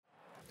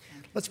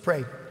Let's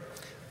pray.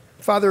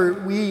 Father,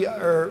 we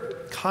are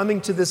coming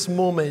to this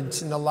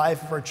moment in the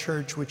life of our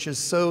church, which is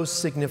so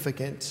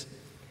significant.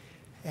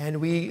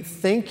 And we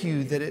thank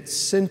you that it's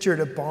centered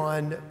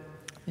upon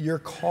your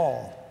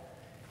call.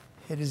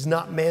 It is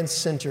not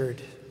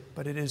man-centered,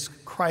 but it is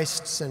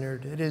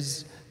Christ-centered. It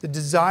is the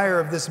desire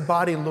of this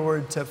body,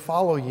 Lord, to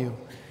follow you.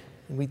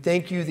 And we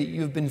thank you that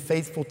you have been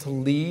faithful to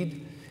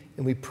lead,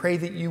 and we pray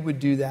that you would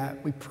do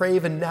that. We pray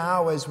even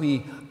now as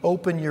we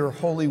open your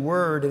holy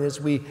word and as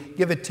we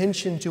give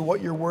attention to what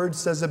your word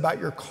says about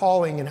your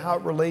calling and how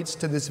it relates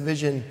to this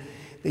vision,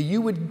 that you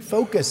would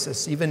focus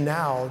us even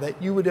now,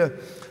 that you would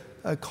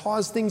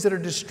cause things that are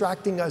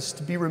distracting us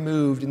to be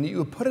removed, and that you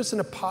would put us in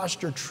a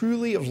posture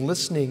truly of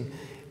listening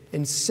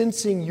and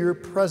sensing your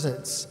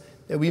presence,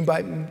 that we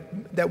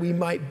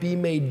might be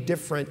made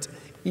different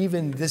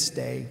even this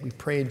day. We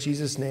pray in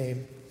Jesus'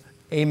 name.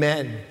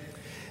 Amen.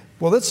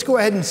 Well, let's go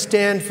ahead and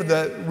stand for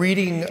the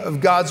reading of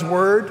God's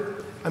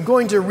word. I'm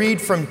going to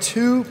read from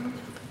two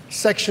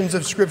sections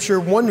of scripture,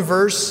 one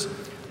verse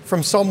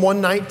from Psalm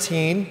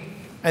 119,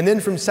 and then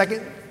from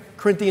 2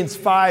 Corinthians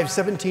 5,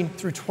 17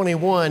 through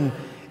 21,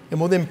 and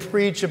we'll then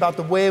preach about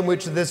the way in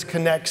which this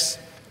connects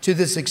to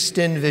this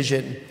extend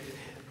vision.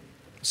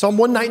 Psalm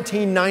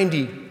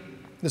 119:90,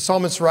 the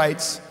psalmist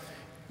writes,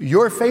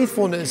 "Your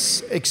faithfulness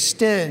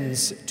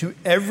extends to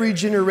every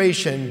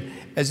generation,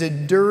 as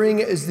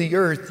enduring as the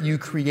earth you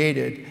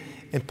created."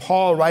 And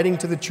Paul, writing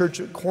to the church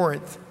at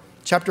Corinth,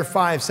 chapter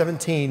 5,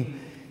 17,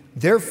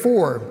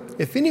 "Therefore,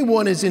 if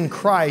anyone is in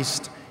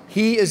Christ,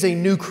 he is a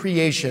new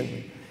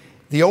creation.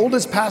 The old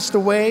has passed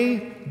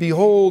away,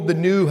 behold, the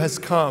new has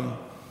come.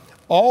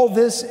 All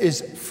this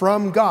is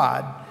from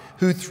God,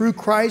 who through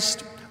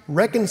Christ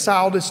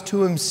reconciled us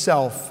to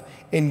himself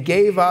and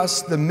gave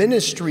us the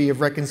ministry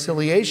of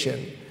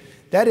reconciliation.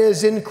 That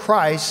is, in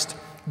Christ,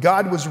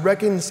 God was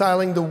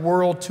reconciling the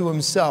world to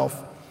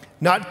himself,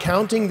 not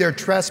counting their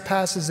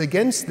trespasses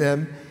against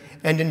them,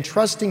 and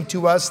entrusting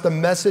to us the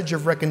message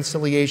of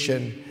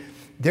reconciliation.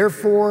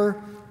 Therefore,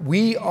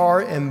 we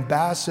are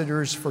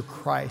ambassadors for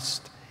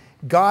Christ,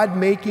 God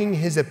making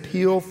his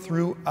appeal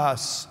through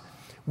us.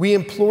 We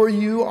implore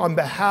you on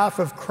behalf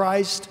of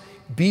Christ,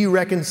 be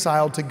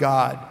reconciled to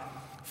God.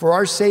 For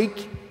our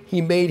sake,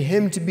 he made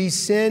him to be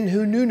sin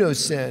who knew no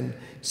sin,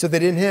 so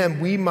that in him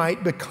we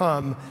might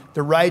become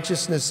the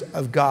righteousness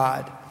of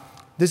God."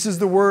 This is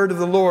the word of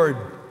the Lord.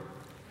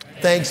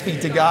 Thanks be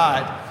to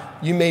God.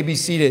 You may be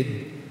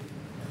seated.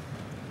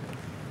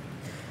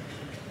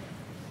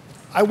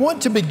 I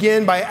want to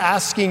begin by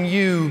asking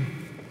you,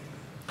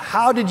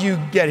 how did you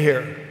get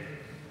here?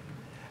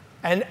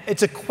 And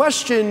it's a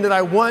question that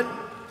I want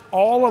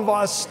all of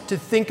us to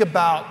think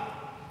about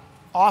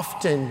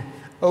often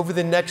over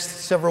the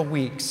next several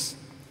weeks.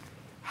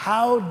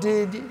 How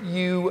did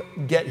you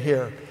get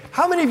here?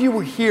 How many of you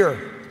were here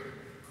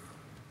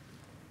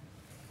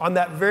on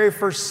that very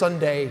first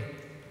Sunday,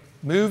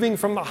 moving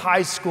from the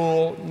high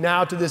school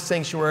now to this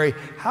sanctuary?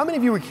 How many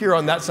of you were here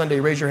on that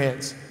Sunday? Raise your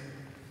hands.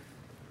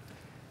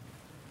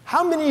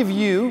 How many of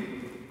you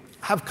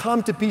have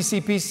come to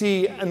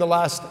PCPC in the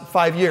last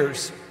 5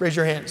 years? Raise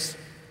your hands.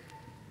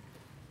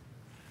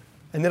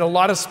 And then a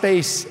lot of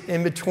space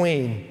in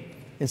between,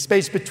 and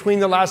space between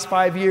the last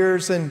 5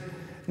 years and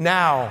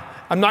now.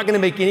 I'm not going to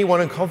make anyone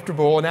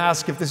uncomfortable and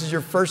ask if this is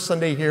your first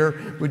Sunday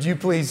here. Would you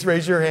please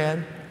raise your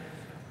hand?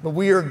 But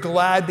we are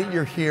glad that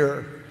you're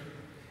here,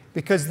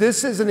 because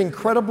this is an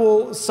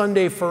incredible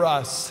Sunday for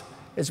us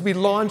as we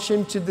launch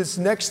into this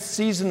next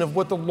season of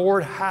what the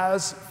Lord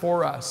has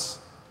for us.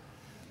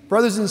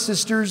 Brothers and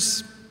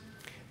sisters,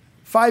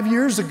 5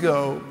 years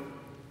ago,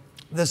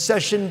 the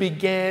session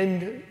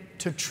began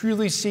to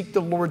truly seek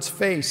the Lord's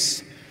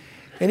face.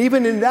 And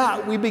even in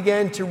that, we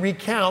began to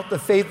recount the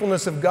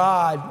faithfulness of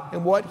God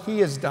and what he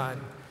has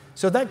done.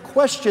 So that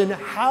question,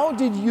 how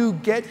did you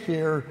get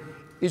here,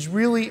 is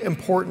really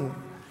important.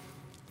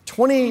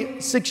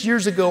 26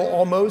 years ago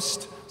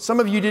almost, some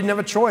of you didn't have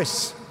a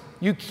choice.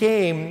 You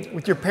came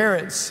with your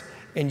parents,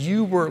 and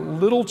you were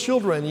little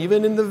children.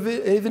 Even in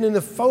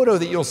the photo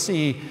that you'll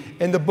see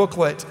in the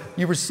booklet,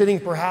 you were sitting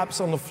perhaps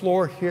on the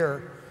floor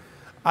here.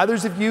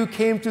 Others of you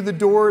came through the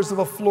doors of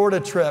a Florida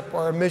trip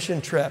or a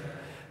mission trip.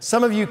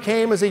 Some of you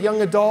came as a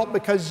young adult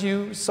because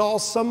you saw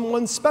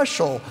someone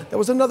special that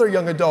was another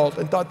young adult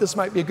and thought this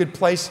might be a good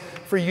place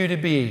for you to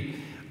be.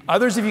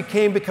 Others of you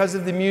came because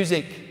of the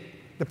music,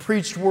 the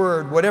preached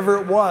word, whatever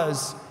it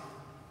was,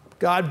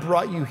 God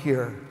brought you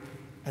here.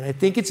 And I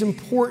think it's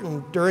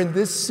important during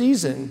this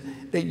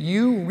season that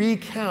you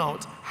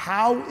recount,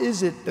 how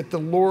is it that the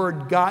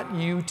Lord got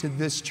you to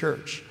this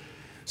church?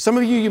 Some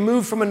of you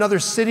moved from another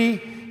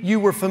city. You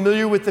were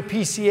familiar with the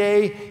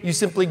PCA. You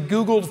simply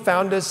Googled,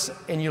 found us,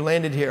 and you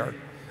landed here.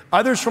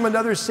 Others from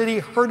another city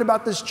heard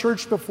about this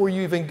church before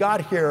you even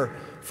got here.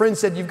 Friends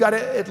said, you've got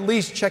to at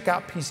least check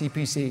out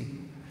PCPC.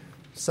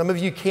 Some of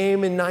you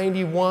came in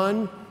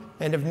 91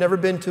 and have never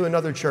been to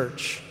another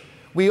church.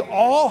 We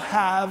all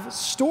have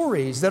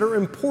stories that are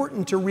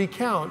important to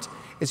recount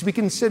as we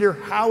consider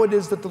how it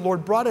is that the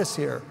Lord brought us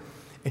here.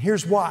 And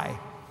here's why.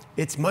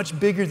 It's much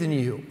bigger than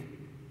you.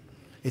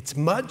 It's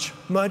much,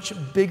 much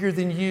bigger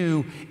than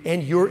you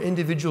and your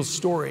individual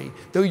story,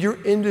 though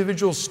your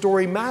individual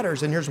story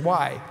matters, and here's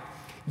why.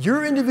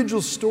 Your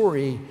individual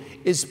story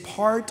is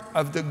part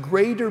of the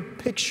greater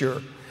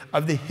picture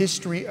of the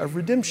history of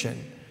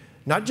redemption,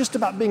 not just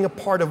about being a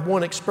part of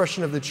one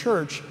expression of the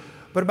church,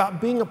 but about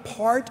being a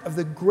part of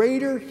the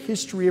greater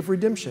history of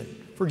redemption.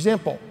 For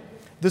example,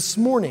 this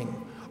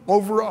morning,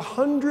 over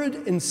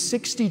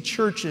 160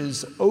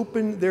 churches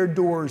opened their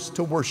doors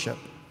to worship.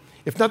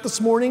 If not this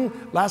morning,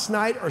 last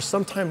night, or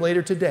sometime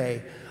later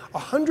today,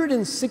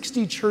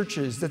 160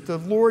 churches that the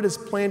Lord has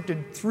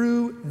planted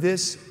through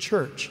this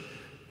church.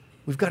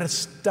 We've got to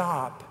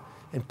stop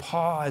and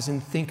pause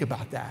and think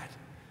about that.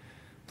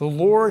 The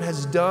Lord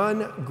has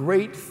done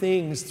great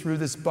things through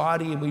this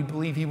body, and we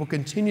believe He will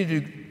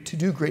continue to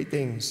do great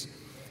things.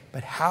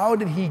 But how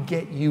did He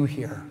get you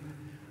here?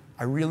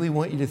 I really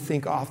want you to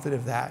think often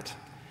of that.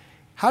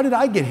 How did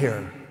I get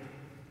here?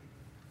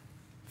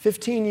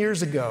 15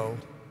 years ago,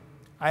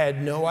 I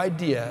had no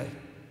idea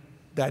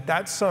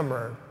that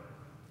summer,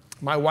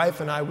 my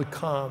wife and I would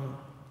come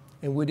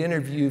and would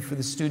interview for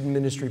the student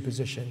ministry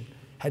position.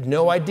 Had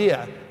no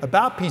idea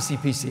about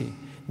PCPC.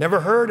 Never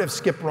heard of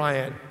Skip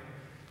Ryan.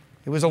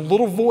 It was a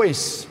little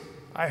voice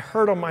I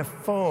heard on my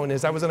phone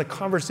as I was in a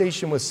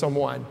conversation with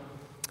someone.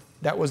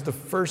 That was the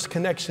first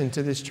connection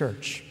to this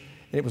church,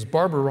 and it was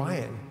Barbara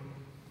Ryan.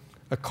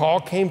 A call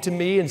came to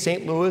me in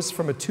St. Louis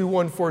from a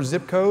 214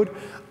 zip code.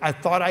 I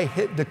thought I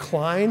hit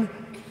decline,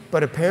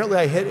 but apparently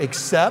I hit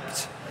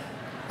accept.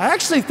 I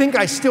actually think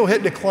I still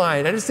hit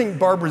decline. I just think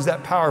Barbara's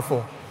that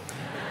powerful.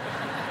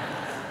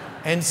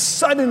 And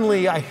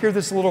suddenly I hear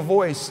this little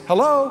voice,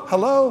 hello,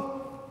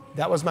 hello.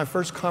 That was my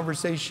first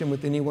conversation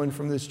with anyone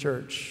from this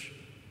church.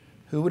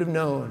 Who would have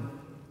known?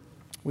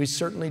 We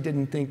certainly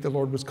didn't think the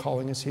Lord was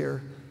calling us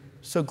here.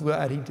 So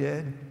glad He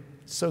did.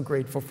 So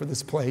grateful for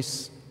this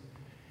place.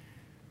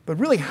 But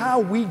really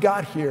how we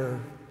got here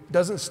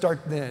doesn't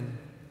start then.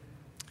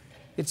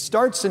 It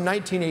starts in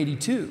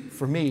 1982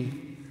 for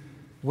me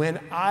when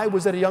I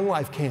was at a Young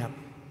Life camp.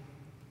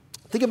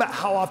 Think about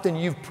how often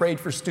you've prayed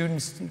for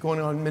students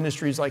going on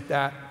ministries like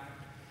that.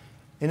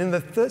 And in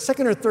the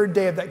second or third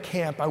day of that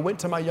camp, I went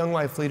to my Young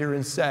Life leader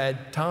and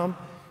said, Tom,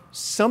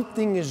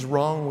 something is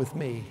wrong with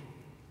me.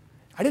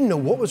 I didn't know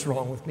what was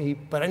wrong with me,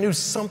 but I knew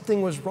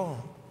something was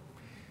wrong.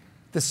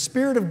 The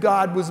Spirit of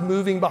God was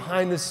moving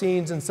behind the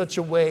scenes in such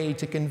a way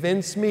to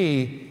convince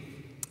me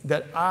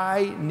that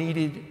I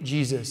needed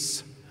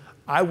Jesus.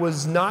 I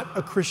was not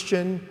a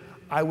Christian.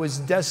 I was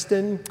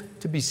destined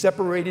to be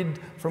separated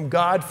from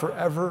God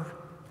forever.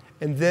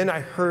 And then I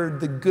heard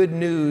the good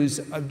news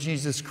of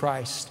Jesus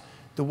Christ,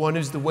 the one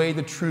who's the way,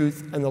 the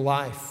truth, and the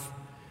life.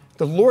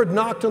 The Lord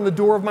knocked on the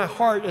door of my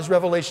heart, as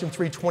Revelation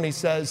 3:20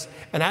 says,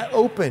 and I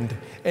opened,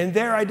 and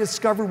there I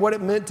discovered what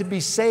it meant to be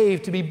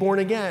saved, to be born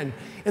again.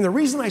 And the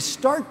reason I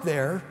start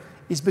there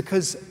is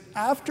because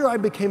after I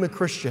became a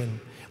Christian,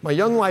 my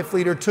Young Life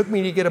leader took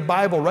me to get a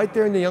Bible right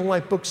there in the Young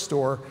Life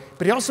bookstore,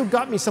 but he also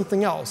got me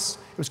something else.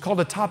 It was called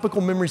a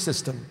topical memory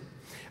system,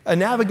 a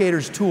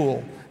navigator's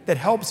tool that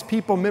helps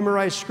people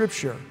memorize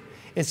Scripture.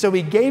 And so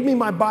he gave me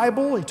my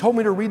Bible, he told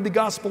me to read the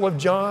Gospel of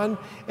John,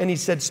 and he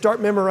said,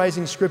 start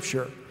memorizing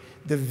Scripture.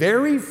 The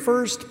very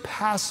first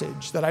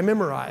passage that I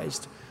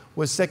memorized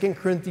was 2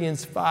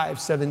 Corinthians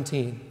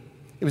 5:17.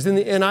 It was in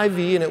the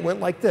NIV, and it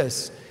went like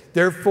this.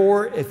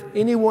 Therefore, if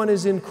anyone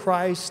is in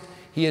Christ,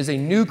 he is a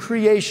new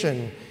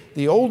creation.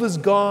 The old is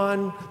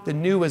gone, the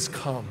new has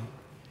come.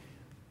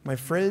 My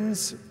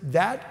friends,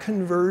 that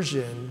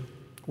conversion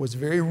was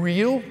very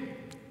real.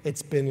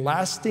 It's been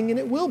lasting, and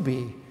it will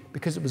be,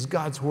 because it was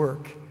God's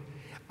work.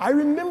 I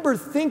remember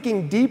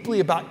thinking deeply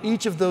about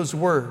each of those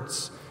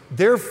words.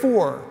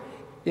 Therefore,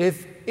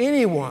 if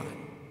anyone,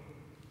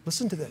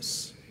 listen to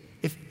this,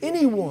 if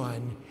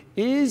anyone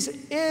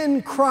is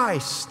in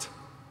Christ,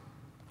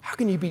 how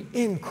can you be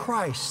in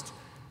Christ?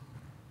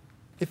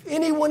 If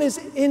anyone is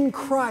in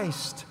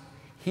Christ,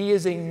 he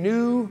is a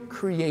new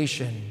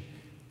creation.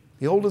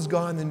 The old is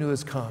gone, the new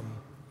has come.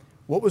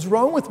 What was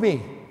wrong with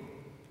me?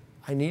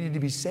 I needed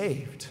to be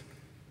saved.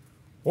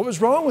 What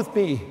was wrong with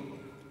me?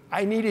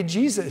 I needed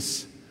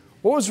Jesus.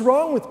 What was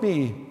wrong with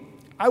me?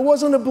 I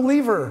wasn't a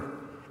believer.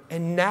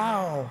 And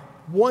now,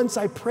 once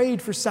I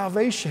prayed for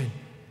salvation,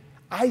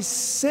 I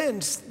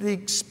sensed the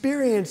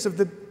experience of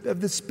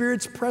the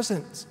Spirit's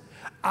presence.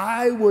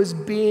 I was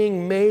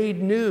being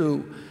made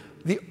new.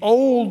 The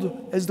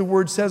old, as the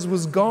word says,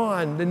 was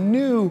gone. The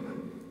new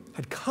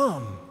had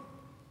come.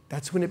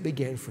 That's when it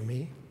began for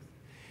me.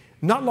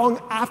 Not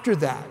long after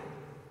that,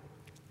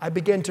 I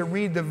began to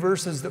read the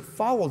verses that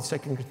followed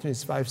 2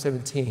 Corinthians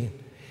 5:17.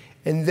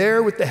 And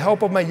there, with the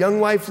help of my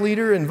Young Life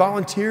leader and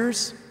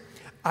volunteers,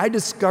 I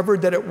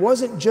discovered that it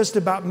wasn't just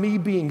about me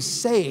being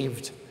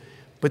saved,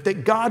 but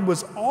that God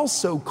was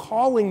also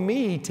calling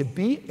me to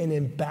be an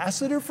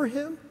ambassador for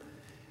Him.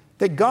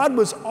 That God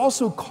was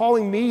also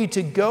calling me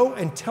to go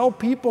and tell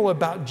people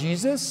about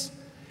Jesus,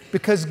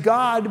 because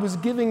God was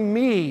giving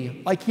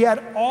me, like He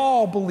had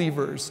all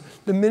believers,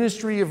 the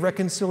ministry of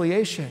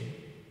reconciliation.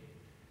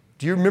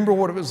 Do you remember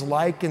what it was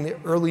like in the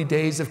early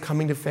days of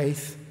coming to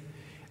faith?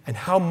 And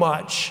how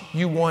much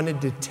you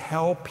wanted to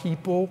tell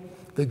people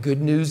the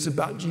good news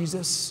about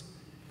Jesus?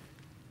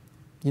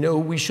 You know,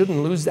 we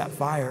shouldn't lose that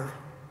fire.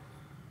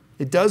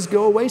 It does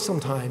go away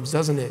sometimes,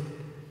 doesn't it?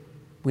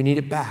 We need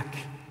it back.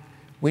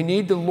 We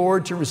need the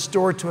Lord to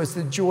restore to us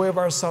the joy of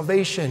our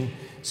salvation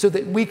so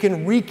that we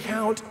can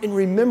recount and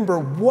remember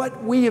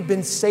what we have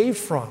been saved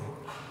from.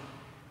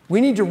 We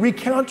need to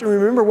recount and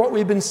remember what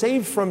we've been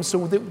saved from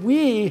so that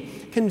we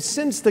can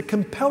sense the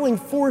compelling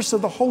force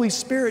of the Holy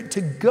Spirit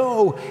to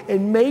go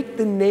and make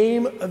the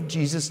name of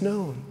Jesus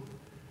known.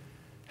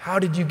 How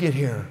did you get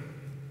here?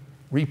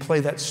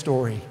 Replay that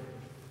story.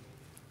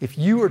 If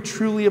you are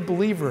truly a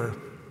believer,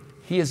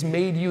 He has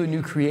made you a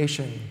new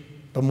creation.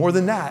 But more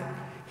than that,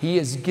 He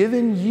has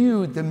given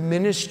you the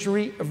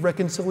ministry of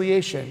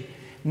reconciliation.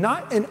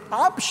 Not an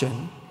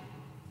option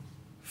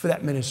for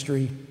that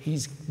ministry.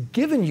 He's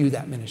given you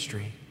that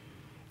ministry.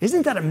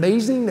 Isn't that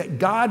amazing that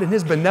God in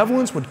His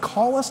benevolence would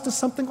call us to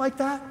something like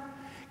that?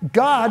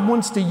 God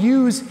wants to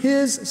use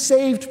His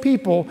saved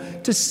people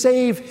to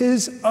save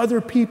His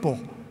other people.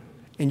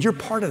 And you're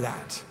part of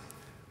that.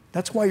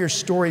 That's why your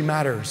story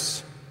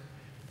matters.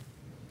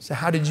 So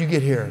how did you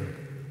get here?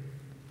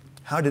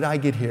 How did I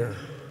get here?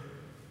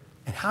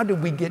 And how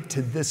did we get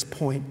to this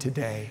point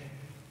today?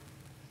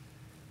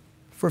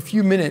 For a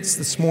few minutes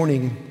this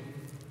morning,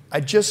 I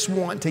just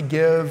want to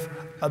give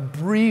a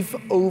brief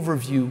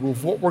overview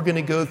of what we're going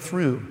to go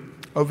through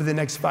over the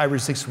next 5 or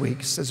 6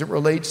 weeks as it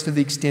relates to the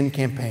Extend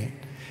campaign.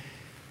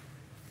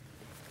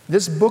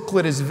 This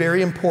booklet is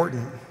very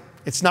important.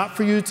 It's not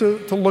for you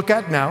to look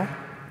at now,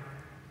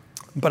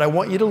 but I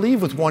want you to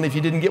leave with one if you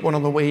didn't get one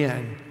on the way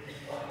in.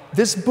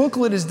 This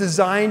booklet is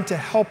designed to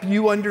help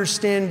you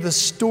understand the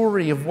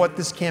story of what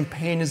this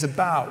campaign is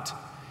about,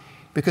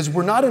 because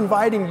we're not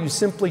inviting you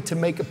simply to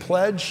make a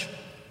pledge.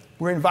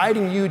 We're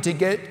inviting you to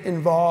get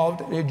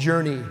involved in a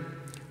journey.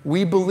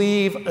 We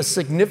believe a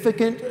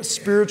significant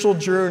spiritual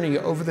journey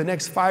over the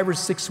next 5 or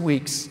 6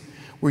 weeks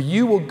where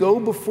you will go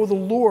before the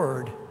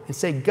Lord and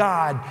say,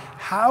 God,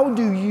 how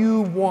do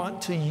you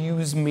want to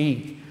use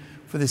me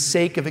for the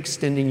sake of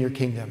extending your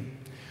kingdom?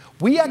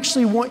 We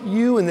actually want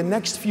you in the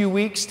next few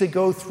weeks to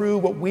go through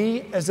what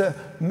we as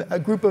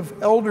a group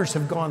of elders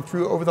have gone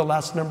through over the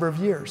last number of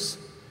years.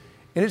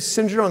 And it's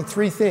centered on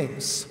 3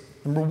 things.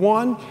 Number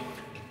 1,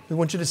 we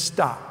want you to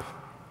stop.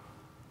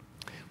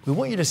 We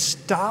want you to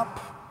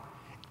stop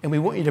and we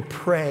want you to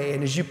pray.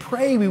 And as you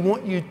pray, we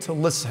want you to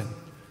listen.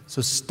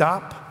 So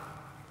stop,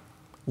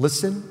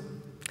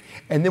 listen,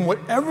 and then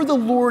whatever the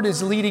Lord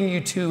is leading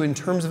you to in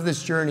terms of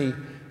this journey,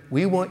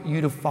 we want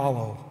you to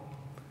follow.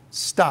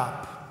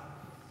 Stop,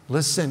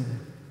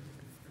 listen,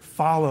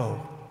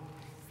 follow.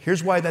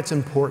 Here's why that's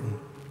important.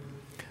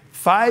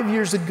 5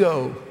 years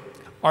ago,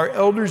 our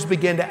elders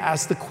began to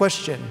ask the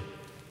question,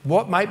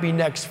 what might be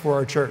next for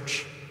our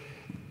church?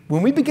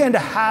 When we began to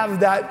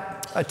have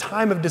a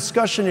time of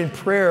discussion and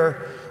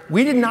prayer,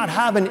 we did not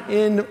have an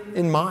end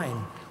in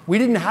mind. We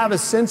didn't have a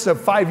sense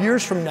of 5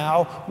 years from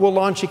now, we'll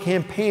launch a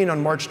campaign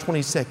on March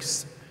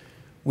 26th.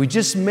 We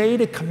just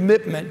made a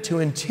commitment to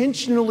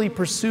intentionally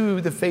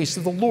pursue the face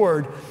of the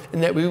Lord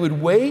and that we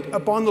would wait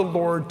upon the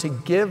Lord to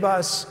give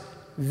us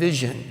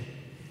vision.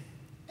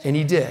 And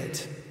He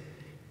did.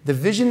 The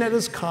vision that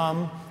has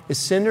come is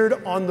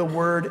centered on the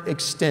word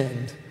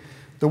extend.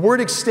 The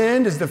word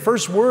extend is the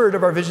first word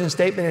of our vision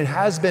statement. It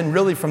has been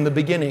really from the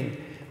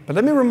beginning. But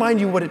let me remind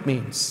you what it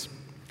means.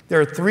 There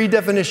are 3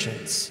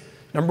 definitions.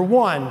 Number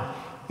 1,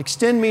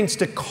 extend means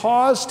to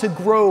cause to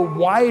grow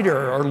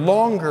wider or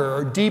longer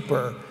or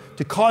deeper,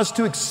 to cause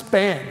to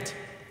expand.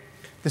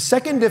 The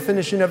second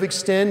definition of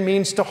extend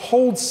means to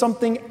hold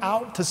something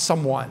out to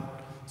someone.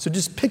 So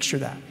just picture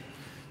that.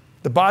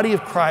 The body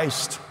of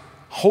Christ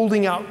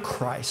holding out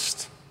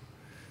Christ.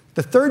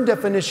 The third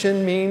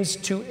definition means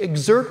to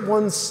exert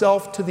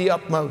oneself to the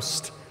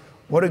utmost.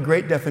 What a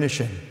great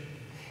definition.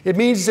 It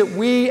means that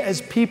we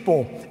as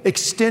people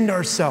extend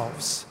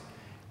ourselves.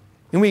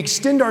 And we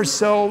extend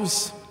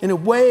ourselves in a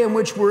way in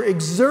which we're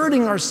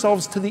exerting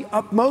ourselves to the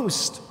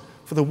utmost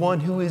for the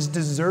one who is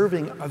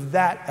deserving of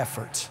that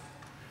effort.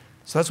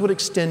 So that's what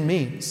extend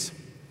means.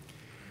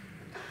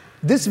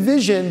 This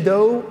vision,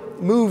 though,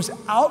 moves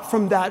out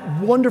from that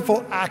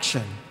wonderful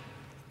action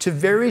to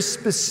very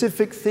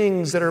specific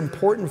things that are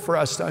important for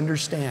us to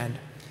understand.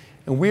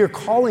 And we are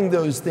calling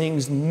those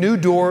things new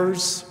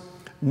doors,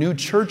 new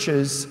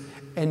churches,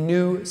 and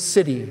new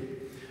city.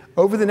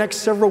 Over the next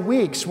several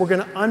weeks, we're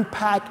going to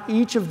unpack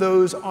each of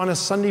those on a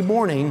Sunday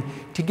morning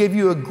to give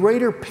you a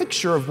greater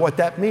picture of what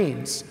that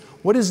means.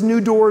 What is New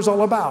Doors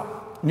all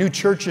about? New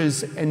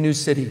churches and new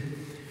city.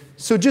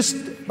 So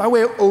just by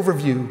way of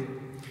overview,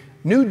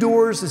 New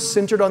Doors is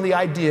centered on the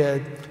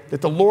idea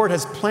that the Lord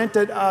has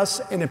planted us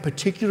in a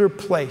particular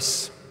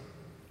place.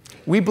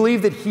 We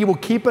believe that He will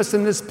keep us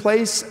in this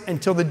place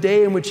until the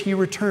day in which He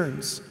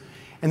returns.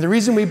 And the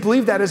reason we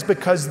believe that is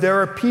because there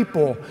are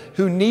people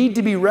who need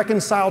to be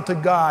reconciled to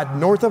God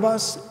north of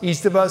us,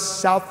 east of us,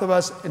 south of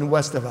us, and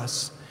west of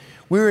us.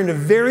 We're in a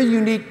very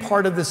unique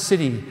part of the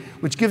city,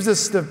 which gives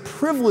us the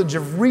privilege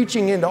of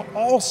reaching into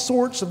all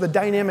sorts of the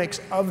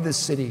dynamics of this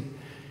city.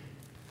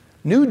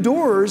 New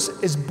Doors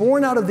is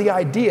born out of the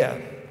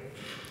idea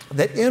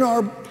that in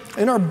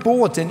our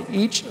bulletin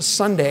each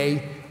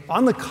Sunday,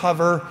 on the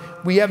cover,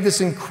 we have this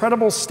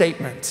incredible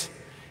statement.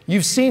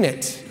 You've seen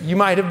it. You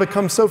might have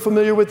become so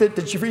familiar with it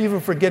that you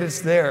even forget it's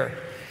there.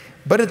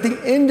 But at the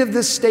end of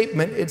this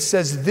statement, it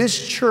says,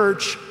 "This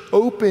church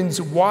opens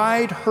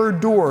wide her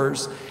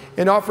doors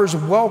and offers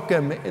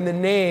welcome in the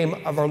name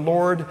of our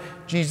Lord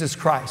Jesus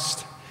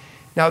Christ."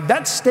 Now,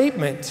 that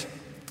statement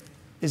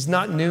is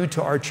not new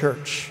to our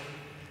church.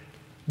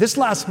 This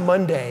last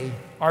Monday,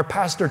 our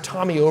pastor,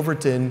 Tommy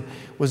Overton,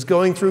 was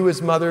going through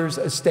his mother's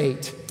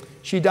estate.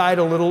 She died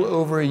a little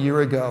over a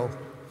year ago.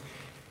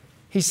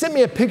 He sent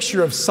me a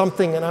picture of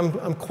something, and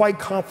I'm quite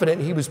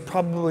confident he was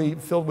probably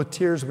filled with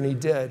tears when he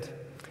did.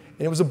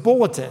 And it was a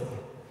bulletin.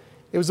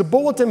 It was a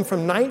bulletin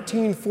from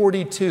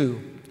 1942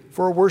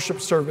 for a worship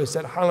service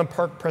at Highland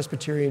Park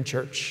Presbyterian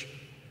Church.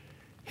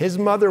 His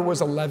mother was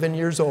 11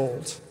 years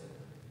old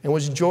and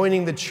was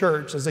joining the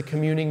church as a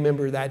communing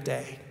member that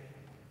day.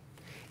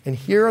 And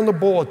here on the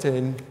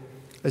bulletin,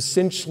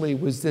 essentially,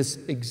 was this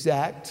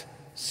exact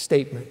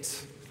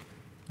statement.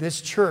 This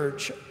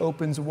church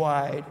opens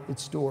wide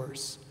its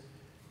doors.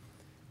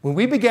 When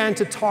we began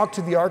to talk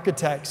to the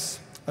architects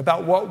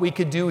about what we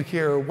could do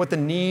here, what the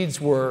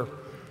needs were,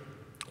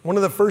 one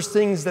of the first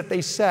things that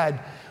they said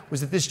was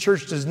that this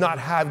church does not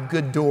have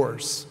good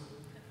doors.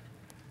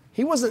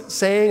 He wasn't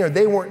saying, or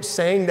they weren't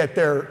saying, that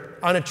they're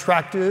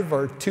unattractive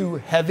or too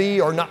heavy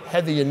or not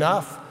heavy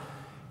enough.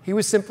 He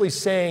was simply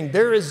saying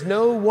there is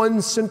no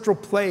one central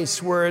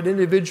place where an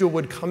individual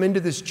would come into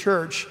this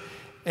church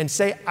and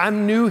say,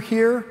 "I'm new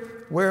here,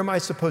 where am I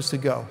supposed to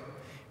go?"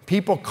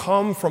 People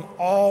come from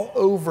all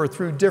over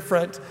through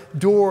different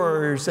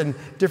doors and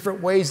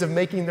different ways of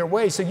making their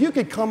way. So you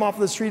could come off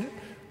the street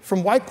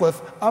from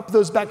Wycliffe, up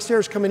those back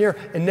stairs, come in here,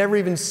 and never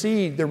even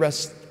see the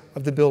rest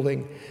of the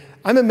building.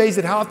 I'm amazed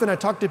at how often I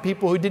talk to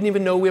people who didn't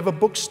even know we have a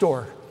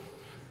bookstore.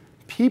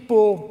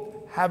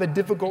 People have a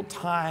difficult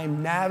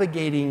time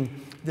navigating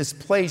this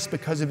place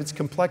because of its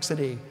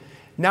complexity.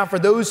 Now, for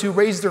those who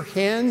raised their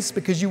hands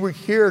because you were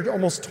here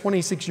almost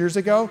 26 years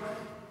ago,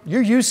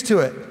 you're used to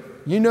it.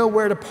 You know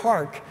where to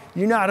park.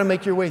 You know how to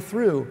make your way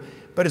through.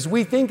 But as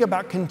we think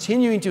about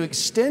continuing to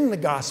extend the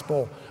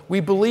gospel, we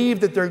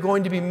believe that there are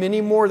going to be many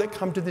more that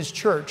come to this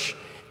church,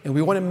 and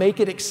we want to make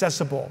it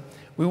accessible.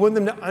 We want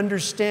them to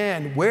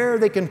understand where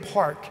they can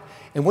park,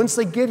 and once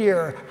they get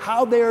here,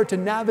 how they are to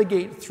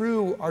navigate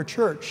through our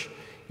church.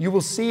 You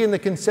will see in the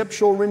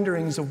conceptual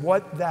renderings of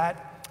what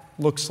that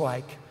looks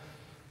like.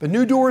 But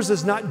New Doors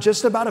is not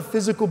just about a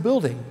physical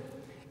building.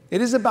 It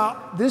is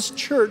about this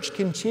church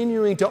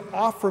continuing to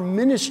offer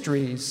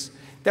ministries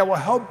that will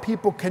help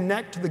people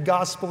connect to the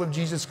gospel of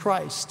Jesus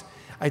Christ.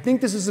 I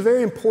think this is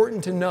very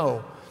important to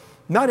know.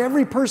 Not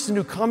every person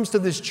who comes to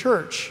this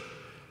church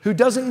who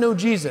doesn't know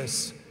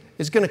Jesus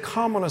is going to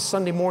come on a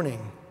Sunday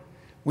morning.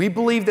 We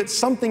believe that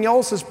something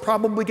else is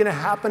probably going to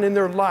happen in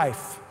their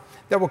life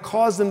that will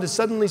cause them to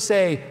suddenly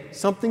say,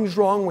 something's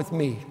wrong with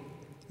me,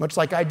 much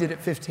like I did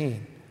at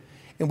 15.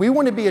 And we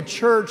want to be a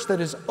church that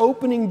is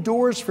opening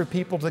doors for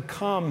people to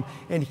come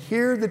and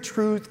hear the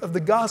truth of the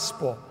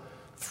gospel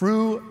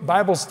through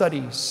Bible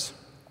studies,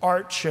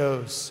 art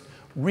shows,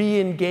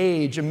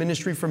 re-engage a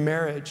ministry for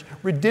marriage,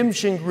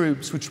 redemption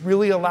groups, which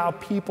really allow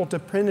people to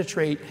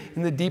penetrate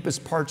in the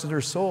deepest parts of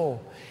their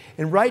soul.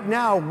 And right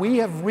now, we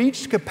have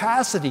reached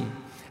capacity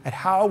at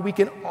how we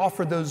can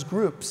offer those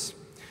groups.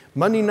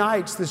 Monday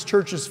nights, this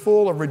church is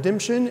full of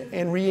redemption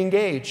and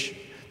re-engage.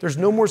 There's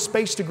no more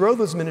space to grow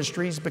those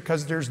ministries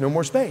because there's no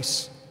more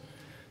space.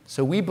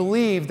 So we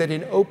believe that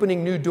in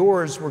opening New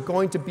Doors, we're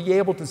going to be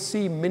able to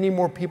see many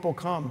more people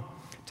come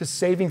to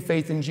saving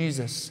faith in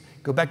Jesus.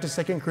 Go back to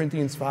 2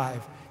 Corinthians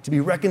 5, to be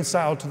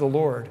reconciled to the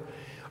Lord.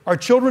 Our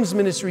children's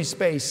ministry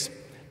space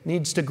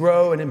needs to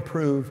grow and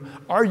improve.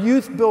 Our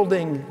youth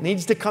building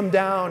needs to come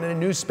down and a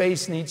new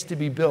space needs to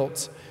be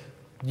built.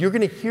 You're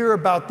going to hear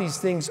about these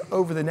things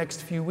over the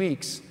next few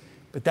weeks,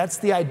 but that's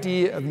the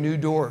idea of New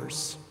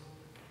Doors.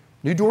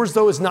 New Doors,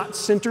 though, is not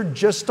centered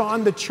just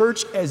on the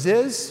church as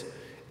is.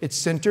 It's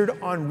centered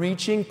on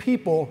reaching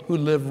people who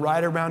live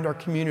right around our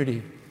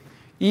community.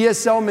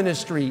 ESL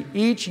ministry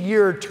each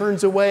year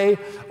turns away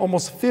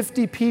almost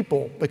 50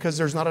 people because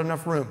there's not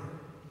enough room.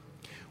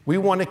 We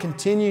want to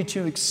continue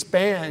to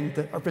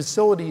expand our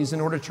facilities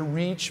in order to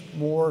reach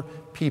more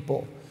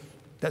people.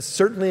 That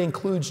certainly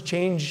includes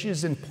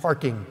changes in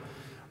parking.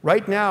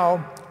 Right now,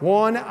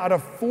 1 out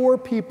of 4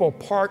 people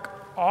park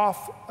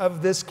off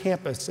of this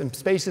campus in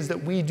spaces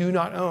that we do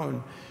not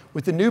own.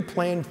 With the new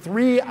plan,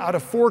 3 out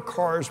of 4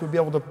 cars would be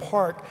able to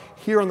park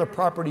here on the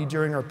property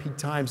during our peak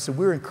times. So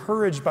we're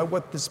encouraged by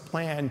what this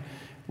plan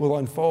will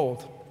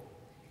unfold.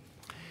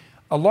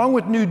 Along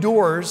with New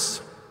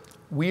Doors,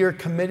 we are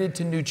committed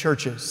to new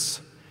churches.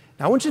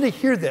 Now I want you to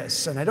hear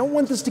this, and I don't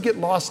want this to get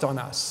lost on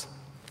us.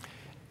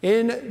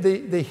 In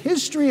the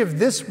history of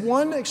this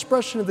one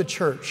expression of the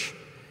church,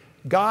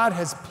 God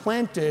has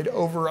planted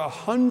over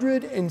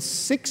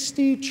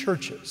 160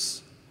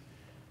 churches.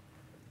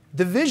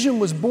 The vision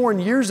was born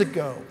years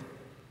ago,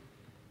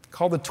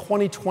 called the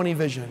 2020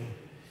 Vision.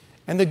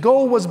 And the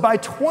goal was by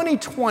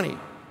 2020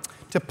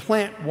 to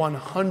plant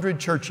 100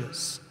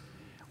 churches.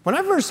 When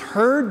I first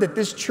heard that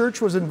this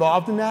church was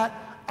involved in that,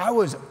 I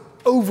was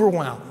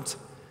overwhelmed.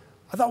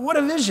 I thought, what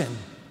a vision.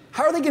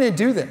 How are they going to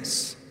do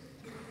this?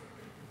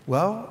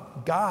 Well,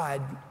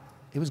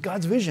 it was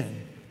God's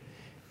vision.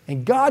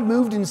 And God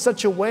moved in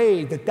such a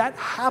way that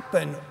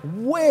happened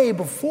way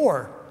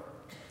before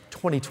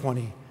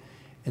 2020.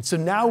 And so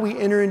now we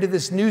enter into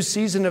this new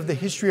season of the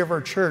history of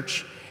our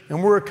church,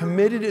 and we're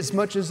committed as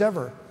much as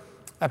ever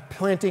at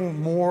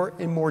planting more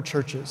and more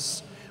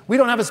churches. We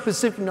don't have a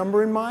specific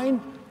number in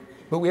mind,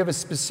 but we have a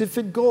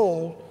specific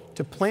goal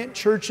to plant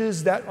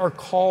churches that are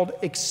called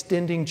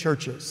extending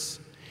churches.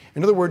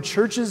 In other words,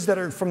 churches that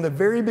are from the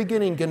very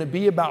beginning going to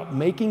be about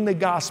making the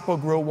gospel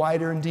grow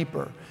wider and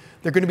deeper.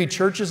 They're going to be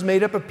churches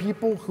made up of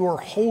people who are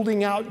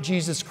holding out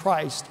Jesus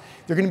Christ.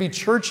 They're going to be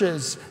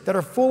churches that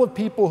are full of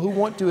people who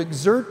want to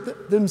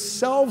exert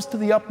themselves to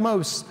the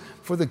utmost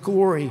for the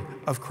glory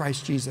of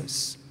Christ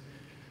Jesus.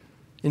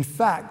 In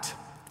fact,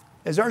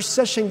 as our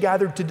session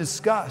gathered to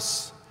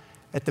discuss,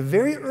 at the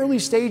very early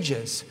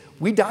stages,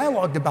 we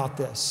dialogued about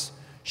this.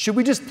 Should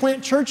we just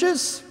plant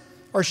churches,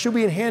 or should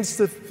we enhance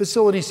the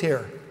facilities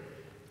here?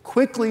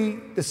 Quickly,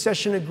 the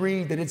session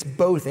agreed that it's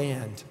both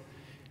and.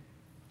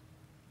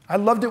 I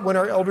loved it when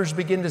our elders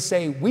began to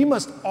say, we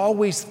must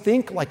always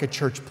think like a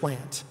church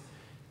plant,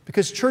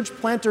 because church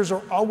planters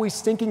are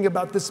always thinking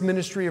about this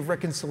ministry of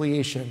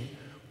reconciliation.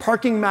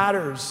 Parking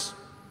matters.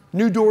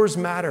 New doors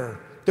matter.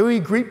 The way we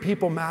greet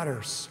people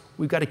matters.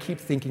 We've got to keep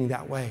thinking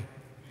that way.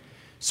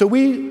 So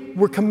we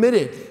were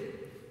committed,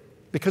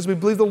 because we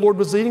believe the Lord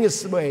was leading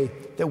us this way,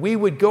 that we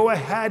would go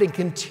ahead and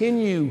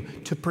continue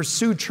to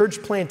pursue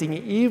church planting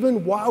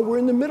even while we're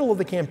in the middle of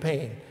the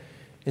campaign.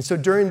 And so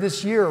during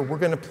this year, we're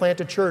going to plant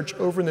a church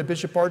over in the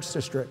Bishop Arts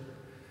District.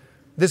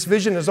 This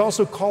vision is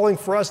also calling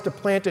for us to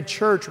plant a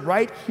church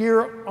right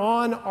here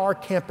on our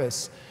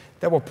campus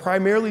that will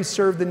primarily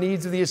serve the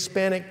needs of the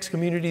Hispanic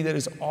community that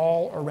is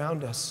all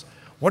around us.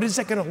 What is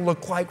that going to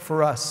look like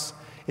for us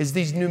as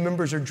these new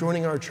members are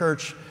joining our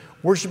church,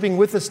 worshiping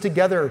with us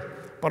together,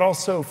 but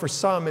also for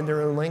some in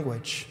their own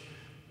language?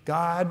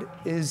 God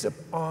is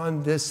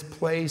on this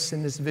place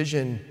and this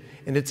vision,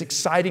 and it's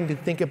exciting to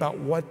think about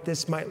what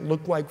this might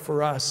look like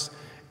for us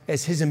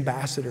as his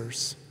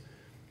ambassadors.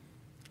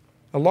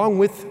 Along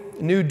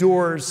with new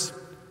doors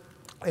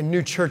and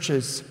new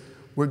churches,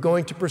 we're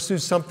going to pursue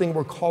something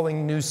we're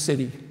calling New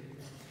City.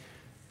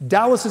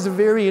 Dallas is a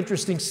very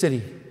interesting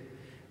city.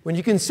 When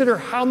you consider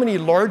how many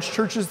large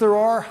churches there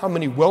are, how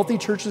many wealthy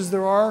churches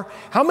there are,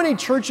 how many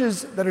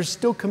churches that are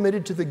still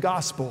committed to the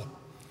gospel,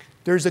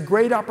 there's a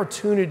great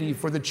opportunity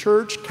for the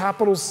church,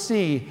 capital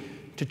C,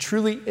 to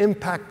truly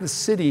impact the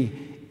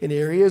city in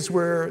areas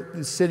where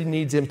the city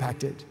needs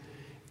impacted.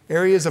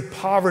 Areas of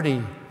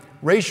poverty,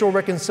 racial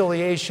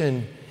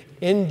reconciliation,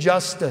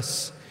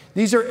 injustice.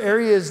 These are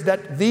areas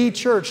that the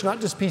church,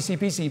 not just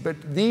PCPC,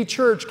 but the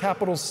church,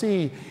 capital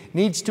C,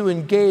 needs to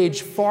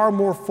engage far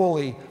more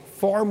fully,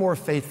 far more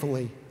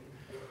faithfully.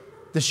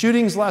 The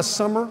shootings last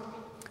summer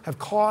have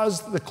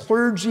caused the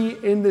clergy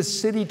in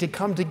this city to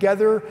come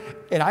together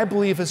in, I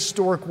believe,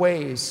 historic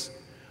ways,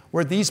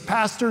 where these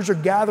pastors are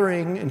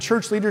gathering and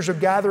church leaders are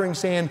gathering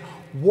saying,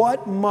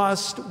 what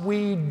must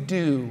we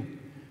do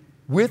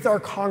with our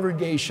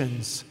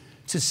congregations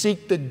to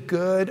seek the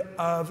good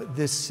of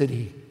this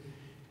city?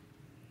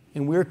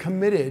 And we're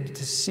committed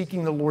to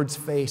seeking the Lord's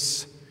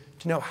face,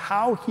 to know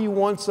how he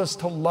wants us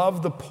to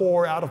love the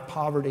poor out of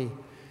poverty,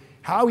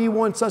 how he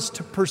wants us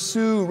to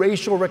pursue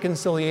racial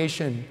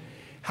reconciliation,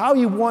 how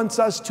he wants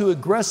us to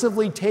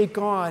aggressively take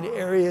on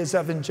areas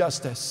of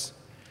injustice,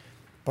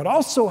 but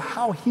also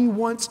how he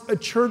wants a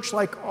church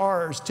like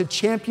ours to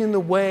champion the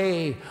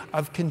way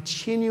of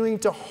continuing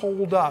to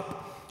hold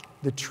up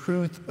the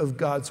truth of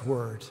God's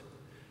word,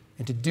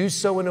 and to do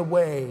so in a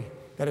way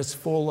that is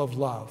full of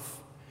love.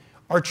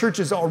 Our church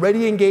is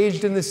already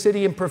engaged in the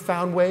city in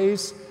profound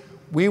ways.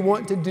 We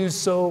want to do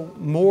so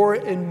more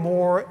and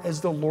more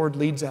as the Lord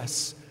leads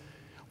us.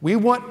 We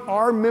want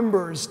our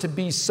members to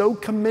be so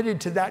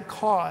committed to that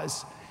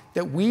cause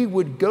that we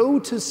would go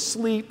to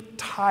sleep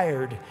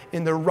tired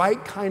in the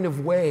right kind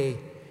of way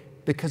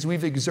because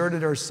we've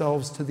exerted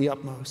ourselves to the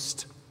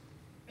utmost.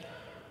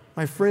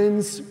 My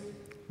friends,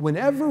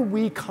 whenever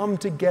we come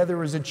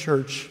together as a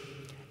church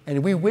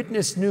and we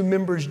witness new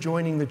members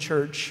joining the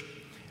church,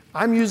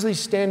 I'm usually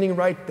standing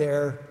right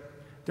there.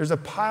 There's a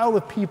pile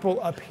of people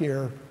up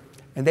here,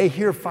 and they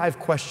hear 5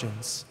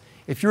 questions.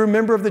 If you're a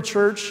member of the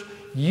church,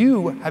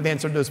 you have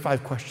answered those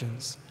 5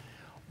 questions.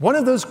 One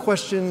of those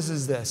questions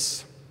is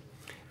this: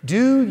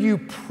 do you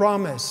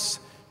promise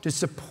to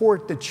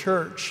support the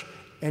church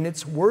and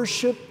its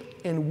worship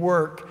and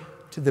work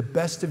to the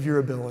best of your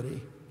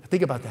ability?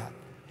 Think about that.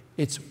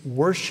 It's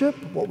worship,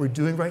 what we're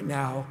doing right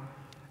now,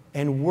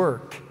 and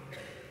work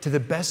to the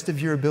best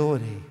of your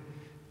ability.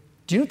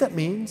 Do you know what that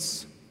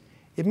means?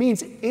 It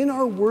means in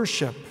our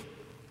worship,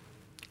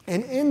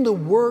 And in the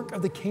work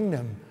of the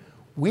kingdom,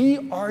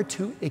 we are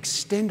to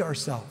extend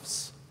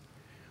ourselves.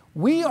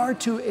 We are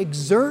to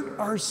exert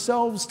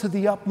ourselves to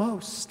the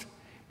utmost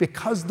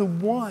because the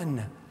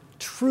one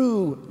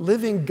true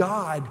living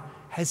God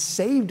has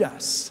saved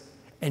us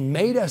and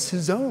made us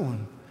his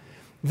own.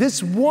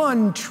 This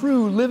one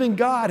true living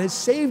God has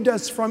saved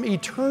us from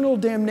eternal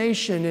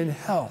damnation in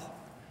hell,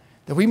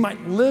 that we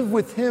might live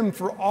with him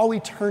for all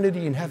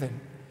eternity in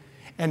heaven.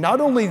 And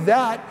not only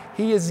that,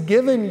 he has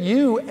given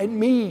you and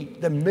me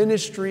the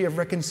ministry of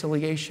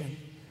reconciliation.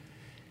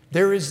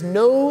 There is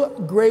no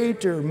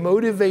greater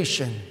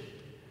motivation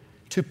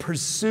to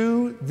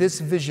pursue this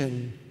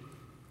vision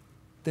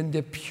than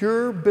the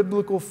pure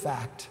biblical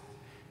fact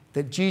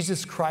that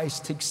Jesus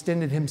Christ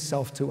extended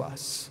himself to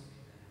us.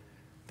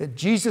 That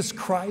Jesus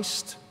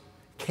Christ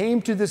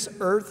came to this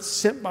earth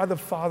sent by the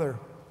Father.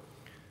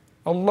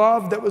 A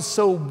love that was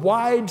so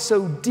wide,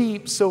 so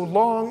deep, so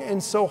long,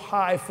 and so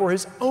high for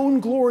his own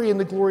glory and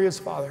the glory of his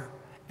Father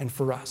and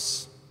for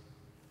us.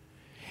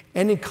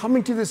 And in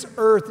coming to this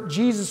earth,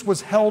 Jesus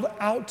was held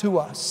out to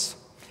us,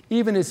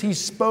 even as he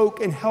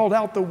spoke and held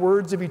out the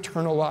words of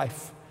eternal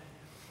life.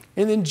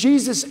 And then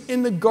Jesus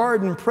in the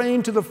garden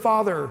praying to the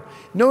Father,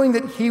 knowing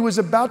that he was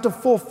about to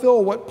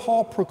fulfill what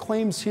Paul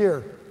proclaims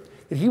here,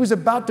 that he was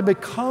about to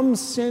become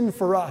sin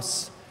for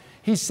us.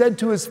 He said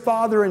to his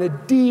Father in a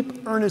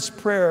deep, earnest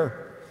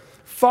prayer,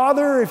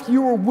 "Father, if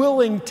you are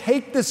willing,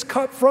 take this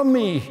cup from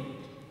me.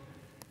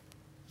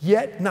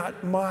 Yet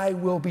not my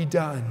will be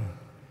done,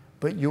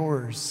 but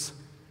yours."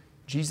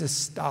 Jesus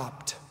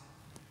stopped.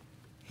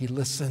 He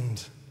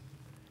listened.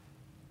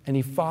 And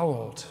he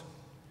followed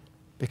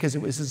because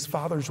it was his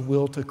Father's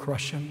will to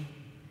crush him.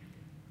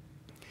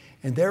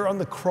 And there on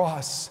the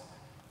cross,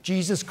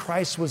 Jesus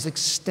Christ was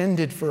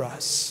extended for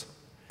us.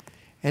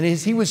 And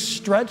as he was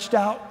stretched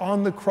out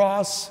on the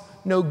cross,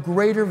 no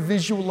greater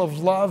visual of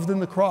love than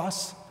the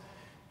cross,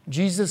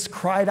 Jesus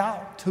cried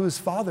out to his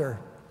Father,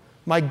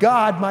 my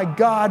God,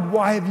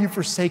 why have you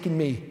forsaken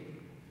me?"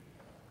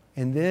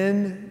 And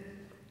then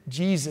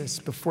Jesus,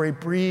 before he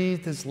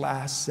breathed his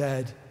last,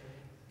 said,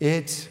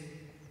 "It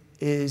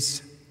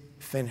is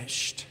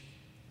finished."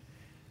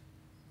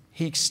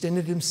 He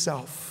extended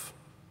himself.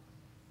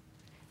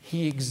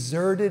 He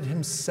exerted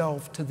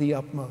himself to the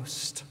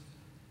utmost.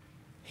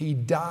 He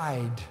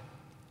died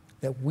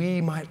that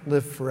we might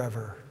live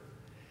forever.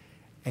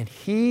 And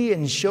he,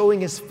 in showing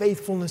his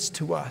faithfulness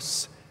to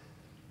us,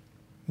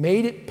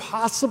 made it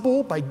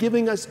possible by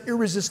giving us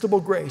irresistible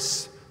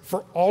grace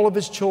for all of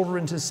his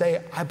children to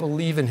say, "I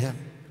believe in him."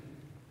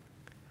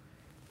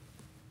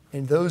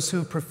 And those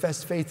who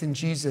profess faith in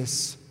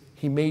Jesus,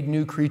 he made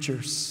new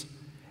creatures.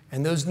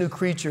 And those new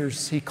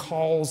creatures he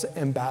calls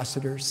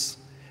ambassadors.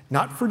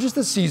 Not for just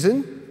a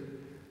season,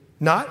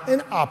 not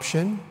an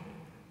option,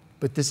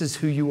 but this is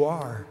who you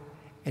are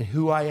and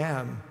who I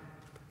am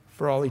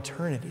for all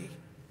eternity.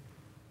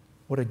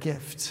 What a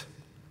gift.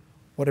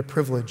 What a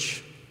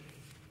privilege.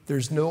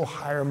 There's no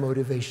higher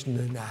motivation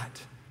than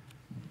that.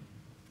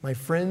 My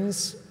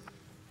friends,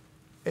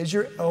 as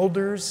your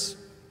elders,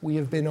 we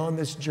have been on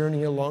this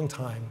journey a long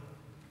time.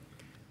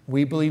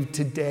 We believe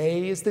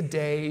today is the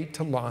day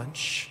to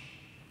launch,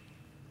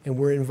 and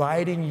we're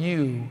inviting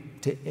you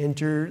to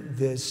enter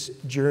this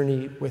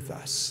journey with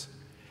us.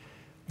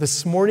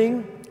 This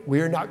morning,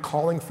 we are not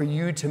calling for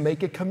you to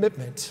make a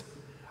commitment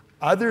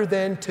other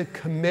than to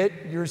commit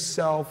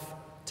yourself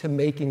to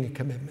making a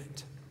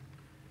commitment.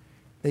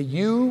 That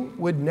you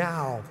would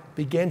now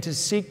begin to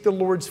seek the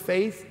Lord's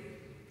face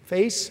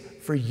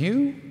for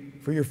you,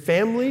 for your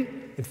family,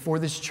 and for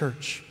this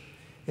church.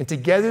 And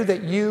together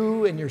that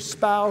you and your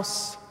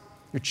spouse,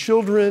 your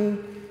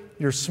children,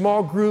 your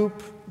small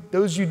group,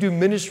 those you do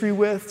ministry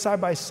with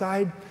side by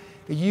side,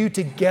 that you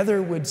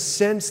together would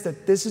sense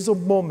that this is a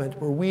moment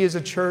where we as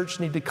a church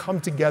need to come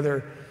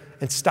together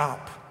and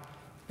stop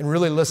and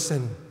really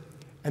listen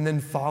and then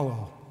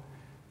follow.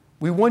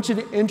 We want you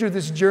to enter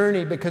this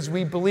journey because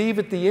we believe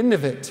at the end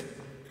of it,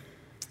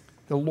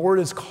 the Lord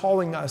is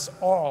calling us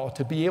all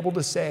to be able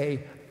to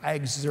say, "I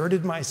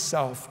exerted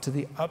myself to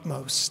the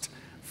utmost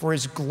for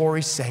his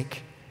glory's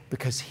sake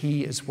because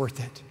he is worth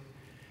it."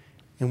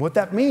 And what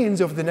that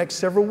means over the next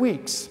several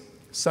weeks,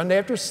 Sunday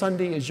after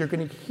Sunday, is you're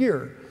going to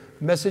hear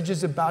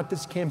messages about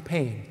this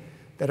campaign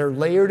that are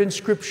layered in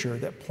Scripture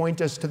that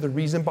point us to the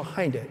reason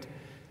behind it.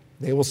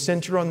 They will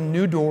center on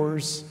new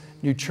doors,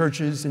 new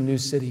churches, and new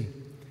city.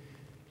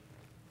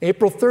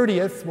 April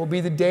 30th will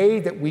be the day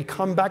that we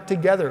come back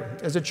together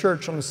as a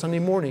church on a Sunday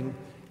morning,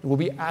 and we'll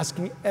be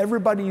asking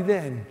everybody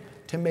then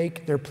to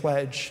make their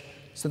pledge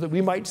so that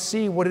we might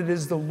see what it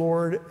is the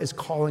Lord is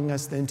calling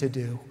us then to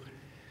do.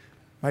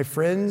 My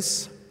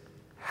friends,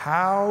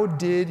 how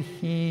did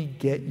he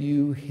get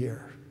you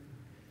here?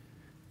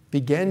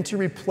 Begin to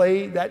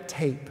replay that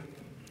tape.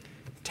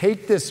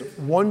 Take this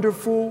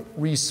wonderful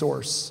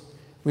resource.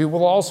 We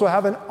will also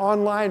have an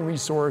online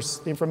resource.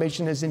 The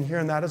information is in here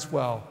on that as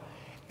well.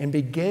 And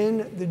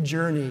begin the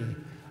journey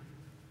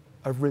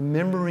of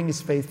remembering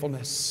his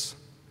faithfulness.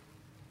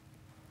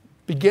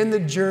 Begin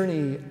the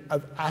journey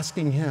of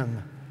asking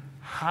him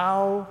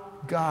how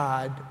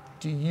God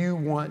do you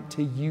want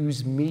to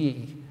use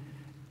me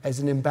as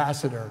an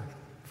ambassador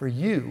for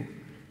you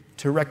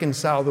to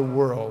reconcile the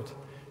world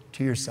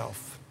to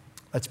yourself?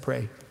 Let's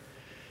pray.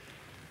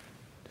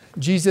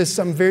 Jesus,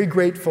 I'm very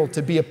grateful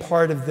to be a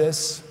part of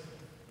this.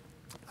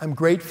 I'm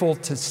grateful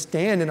to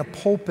stand in a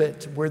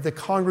pulpit where the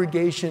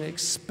congregation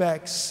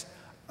expects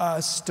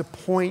us to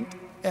point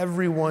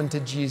everyone to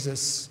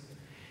Jesus.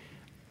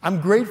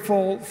 I'm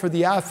grateful for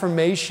the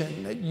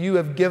affirmation that you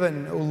have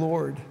given, O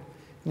Lord,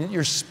 and that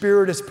your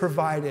Spirit has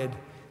provided,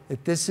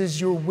 that this is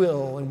your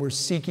will and we're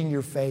seeking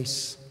your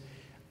face.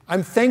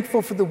 I'm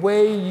thankful for the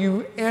way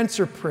you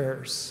answer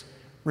prayers,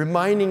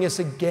 reminding us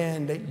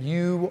again that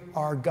you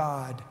are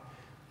God.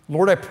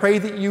 Lord, I pray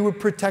that you would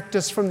protect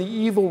us from the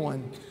evil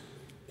one.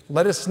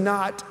 Let us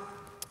not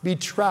be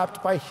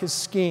trapped by his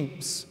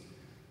schemes.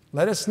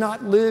 Let us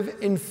not live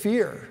in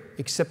fear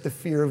except the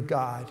fear of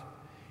God.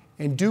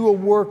 And do a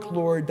work,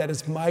 Lord, that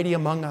is mighty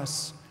among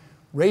us.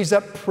 Raise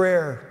up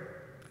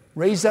prayer,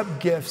 raise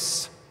up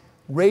gifts,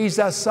 raise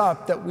us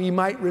up that we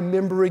might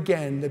remember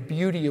again the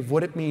beauty of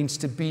what it means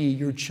to be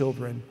your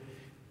children.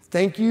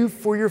 Thank you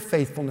for your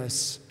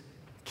faithfulness.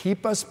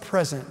 Keep us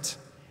present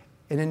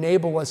and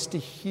enable us to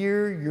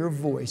hear your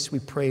voice. We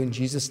pray in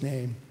Jesus'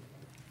 name.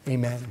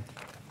 Amen.